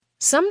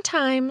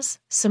Sometimes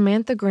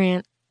Samantha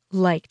Grant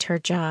liked her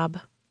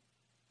job.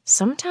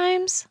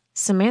 Sometimes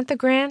Samantha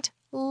Grant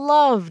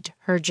loved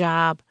her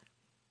job.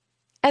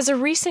 As a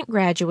recent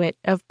graduate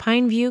of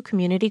Pineview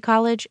Community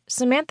College,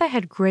 Samantha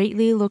had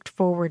greatly looked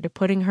forward to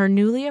putting her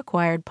newly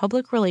acquired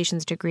public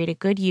relations degree to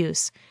good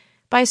use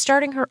by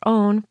starting her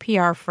own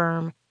PR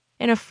firm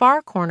in a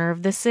far corner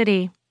of the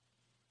city.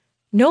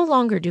 No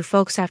longer do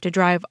folks have to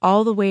drive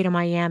all the way to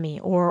Miami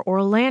or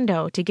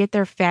Orlando to get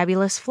their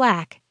fabulous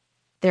flack,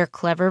 their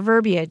clever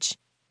verbiage,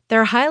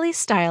 their highly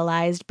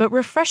stylized but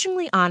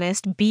refreshingly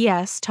honest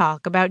BS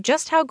talk about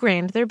just how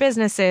grand their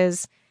business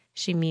is,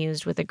 she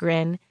mused with a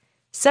grin,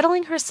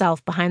 settling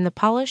herself behind the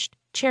polished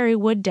cherry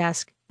wood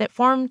desk that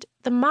formed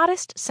the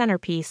modest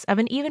centerpiece of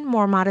an even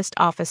more modest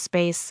office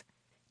space.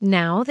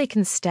 Now they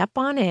can step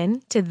on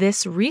in to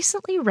this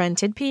recently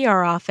rented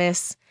PR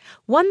office,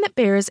 one that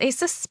bears a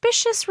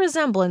suspicious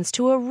resemblance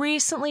to a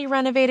recently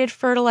renovated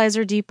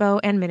fertilizer depot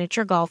and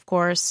miniature golf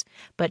course.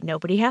 But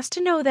nobody has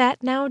to know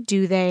that now,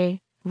 do they?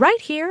 Right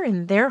here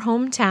in their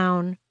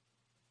hometown.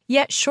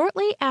 Yet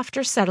shortly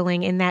after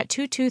settling in that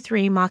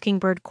 223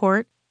 Mockingbird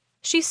Court,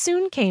 she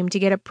soon came to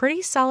get a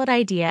pretty solid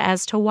idea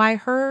as to why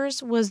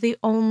hers was the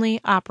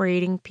only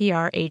operating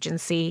PR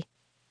agency.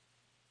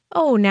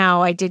 "Oh,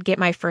 now, I did get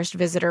my first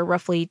visitor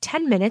roughly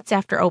 10 minutes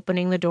after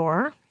opening the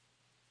door,"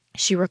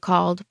 she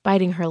recalled,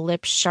 biting her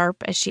lips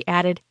sharp as she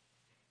added,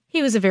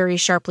 "He was a very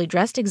sharply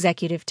dressed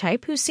executive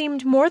type who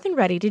seemed more than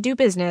ready to do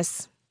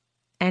business."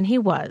 And he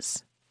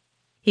was.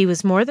 He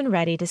was more than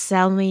ready to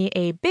sell me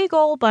a big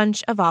ol'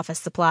 bunch of office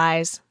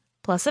supplies,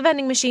 plus a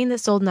vending machine that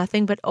sold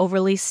nothing but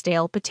overly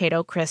stale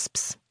potato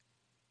crisps.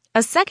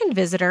 A second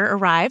visitor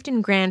arrived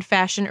in grand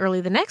fashion early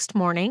the next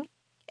morning,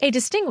 a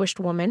distinguished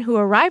woman who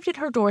arrived at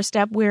her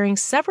doorstep wearing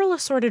several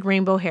assorted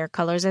rainbow hair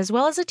colors as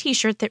well as a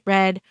t-shirt that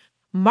read,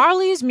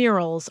 "Marley's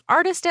Murals,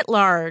 Artist at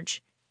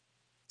Large."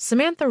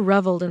 Samantha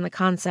reveled in the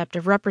concept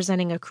of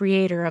representing a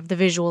creator of the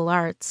visual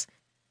arts,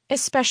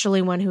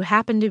 especially one who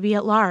happened to be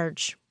at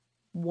large,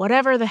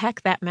 whatever the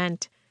heck that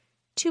meant.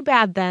 Too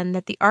bad, then,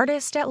 that the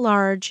artist at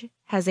large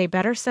has a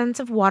better sense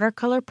of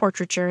watercolor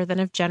portraiture than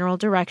of general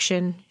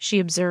direction, she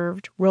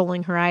observed,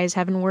 rolling her eyes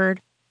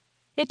heavenward.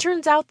 It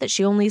turns out that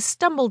she only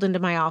stumbled into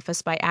my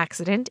office by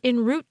accident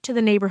en route to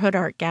the neighborhood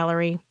art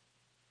gallery.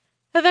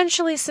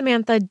 Eventually,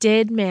 Samantha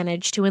did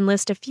manage to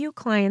enlist a few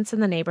clients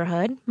in the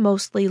neighborhood,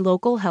 mostly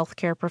local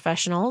healthcare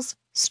professionals,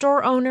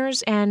 store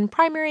owners, and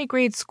primary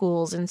grade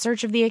schools in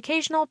search of the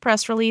occasional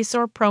press release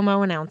or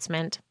promo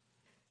announcement.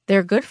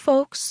 "They're good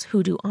folks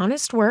who do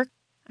honest work.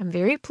 I'm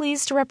very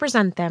pleased to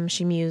represent them,"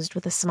 she mused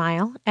with a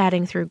smile,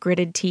 adding through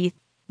gritted teeth,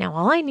 "Now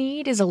all I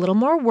need is a little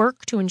more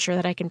work to ensure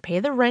that I can pay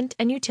the rent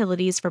and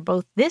utilities for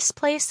both this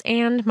place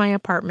and my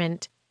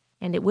apartment.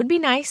 And it would be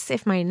nice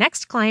if my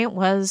next client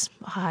was,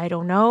 I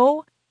don't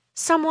know,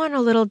 someone a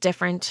little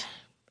different.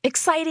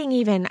 Exciting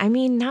even. I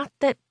mean, not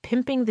that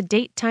pimping the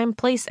date, time,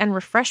 place, and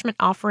refreshment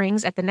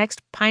offerings at the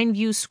next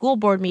Pineview School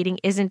Board meeting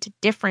isn't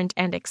different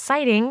and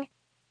exciting.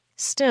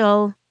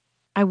 Still,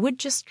 I would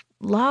just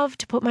love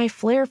to put my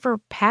flair for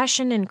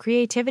passion and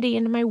creativity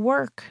into my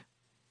work."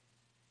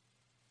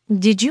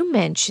 "Did you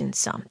mention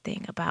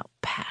something about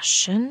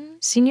passion,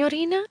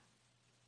 signorina?"